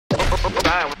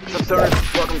Hi, what's up,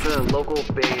 stoners? Welcome to the local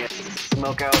band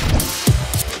Smokeout.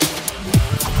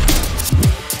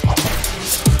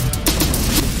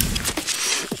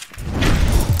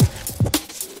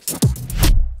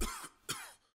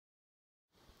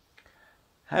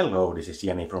 Hello, this is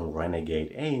Yanni from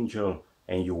Renegade Angel,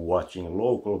 and you're watching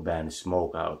local band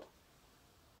Smokeout.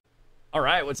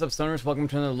 Alright, what's up, stoners? Welcome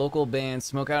to the local band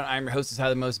Smokeout. I'm your host, is How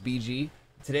the Most BG.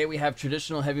 Today we have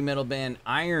traditional heavy metal band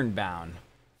Ironbound.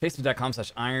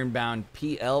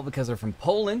 Facebook.com/IronboundPL because they're from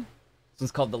Poland. This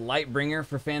one's called the Lightbringer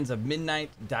for fans of Midnight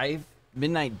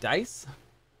Dice,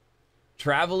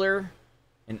 Traveler,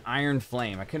 and Iron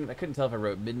Flame. I couldn't tell if I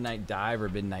wrote Midnight Dive or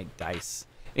Midnight Dice.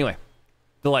 Anyway,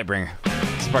 the Lightbringer.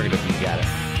 Spark it up if you got it.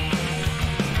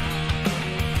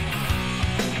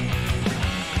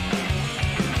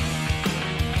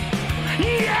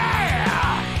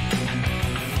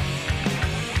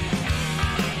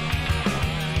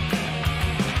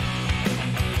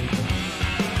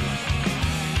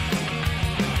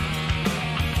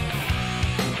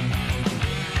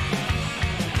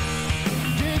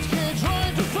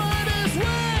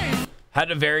 Had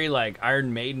a very like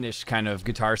Iron Maiden-ish kind of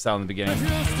guitar style in the beginning. Which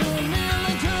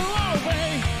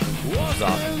is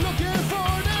awesome.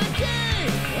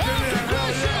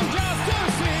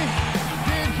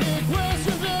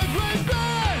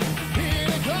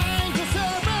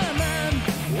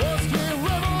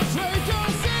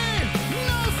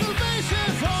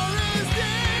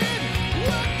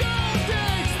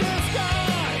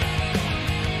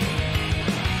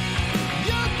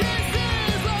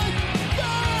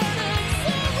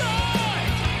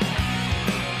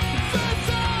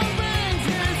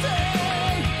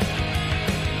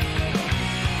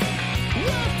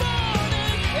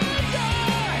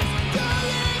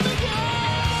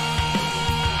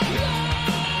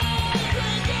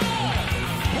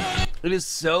 It is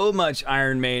so much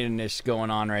Iron Maiden-ish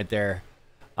going on right there.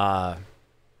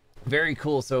 Very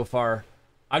cool so far.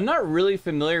 I'm not really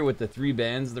familiar with the three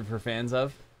bands that we're fans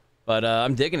of, but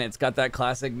I'm digging it. It's got that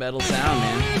classic metal sound,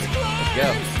 man. Let's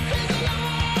go.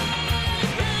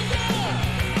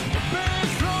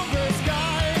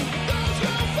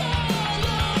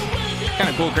 Kind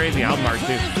of cool, crazy album art,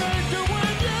 too.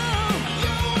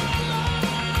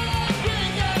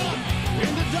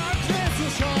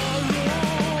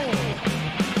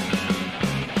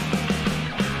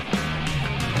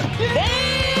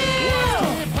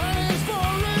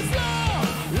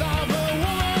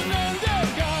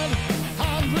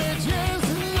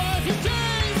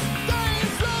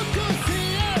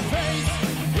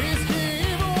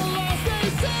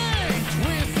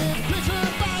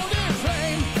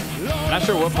 Not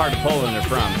sure what part of Poland they're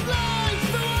from.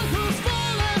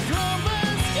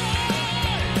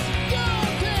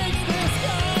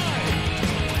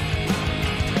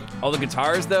 All the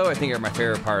guitars, though, I think are my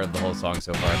favorite part of the whole song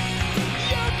so far.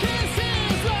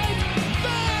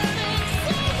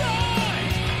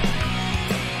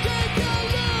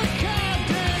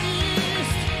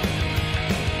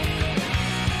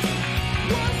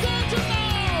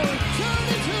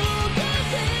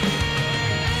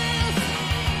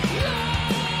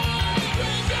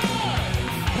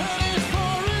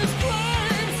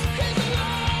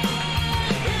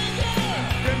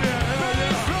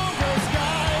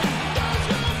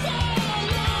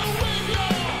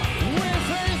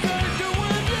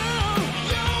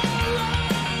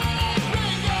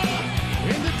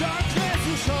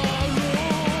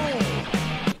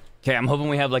 Okay, I'm hoping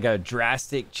we have like a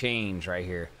drastic change right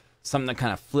here. Something that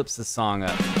kind of flips the song up.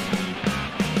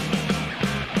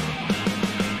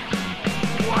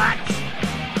 What?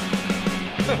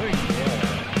 Oh,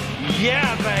 yeah.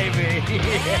 Yeah, baby.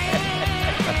 Yeah.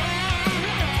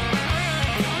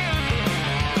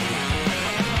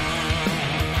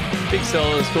 Big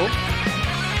solo is cool.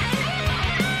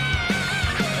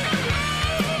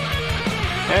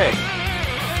 Hey,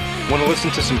 want to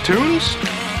listen to some tunes?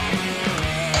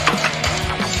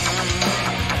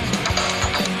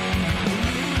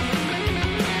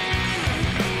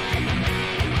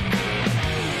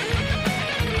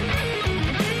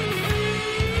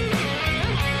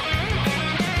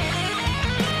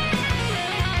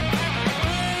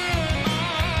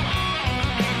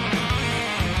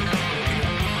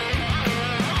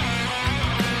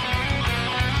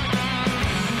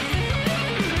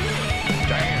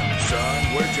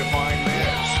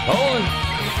 Poland.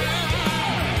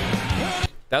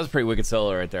 That was a pretty wicked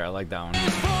solo right there. I like that one.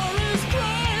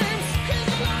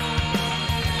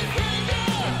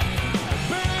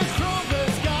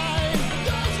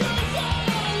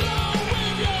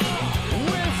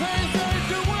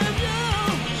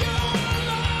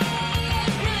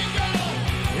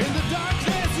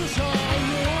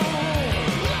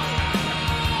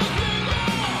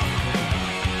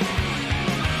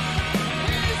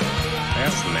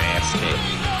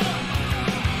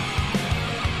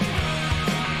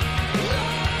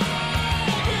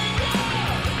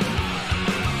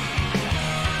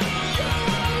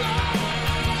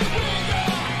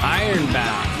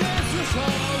 Ironbound.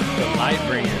 The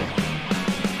Lightbringer.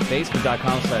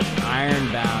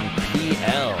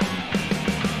 Facebook.com/IronboundPL.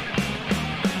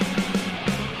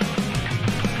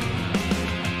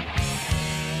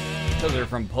 Those are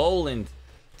from Poland.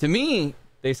 To me,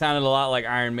 they sounded a lot like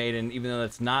Iron Maiden, even though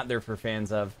that's not there for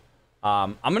fans of.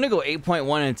 I'm going to go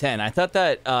 8.1 and 10. I thought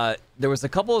that there was a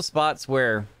couple of spots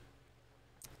where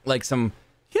like some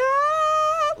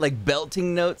like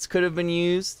belting notes could have been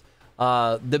used.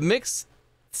 The mix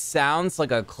sounds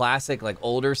like a classic, like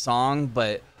older song,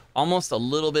 but almost a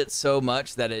little bit so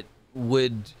much that it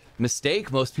would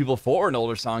mistake most people for an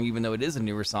older song, even though it is a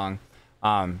newer song.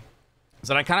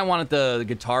 So I kind of wanted the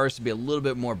guitars to be a little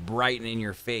bit more bright and in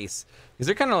your face, because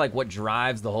they're kind of like what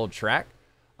drives the whole track.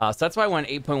 So that's why I went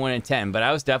 8.1 and 10, but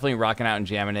I was definitely rocking out and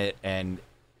jamming it, and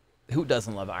who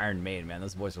doesn't love Iron Maiden, man?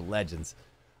 Those boys are legends.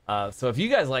 So if you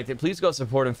guys liked it, please go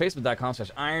support them,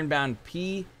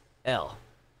 Facebook.com/IronboundPL,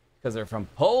 because they're from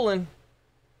Poland.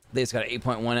 They just got an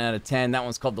 8.1 out of 10. That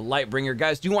one's called The Lightbringer.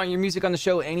 Guys, do you want your music on the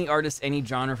show? Any artist, any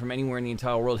genre from anywhere in the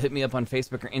entire world, hit me up on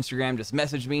Facebook or Instagram. Just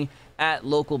message me at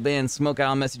local band Smokeout.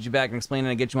 I'll message you back and explain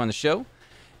and get you on the show.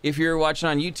 If you're watching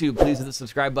on YouTube, please hit the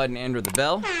subscribe button and or the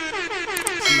bell, so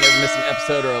you never miss an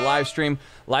episode or a live stream.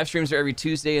 Live streams are every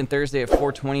Tuesday and Thursday at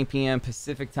 4:20 p.m.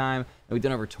 Pacific time, and we've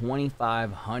done over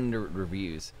 2,500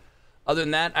 reviews. Other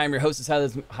than that, I'm your host, is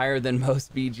higher than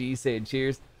most BG, saying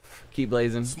cheers, keep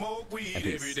blazing, Smoke weed and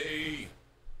peace. every day.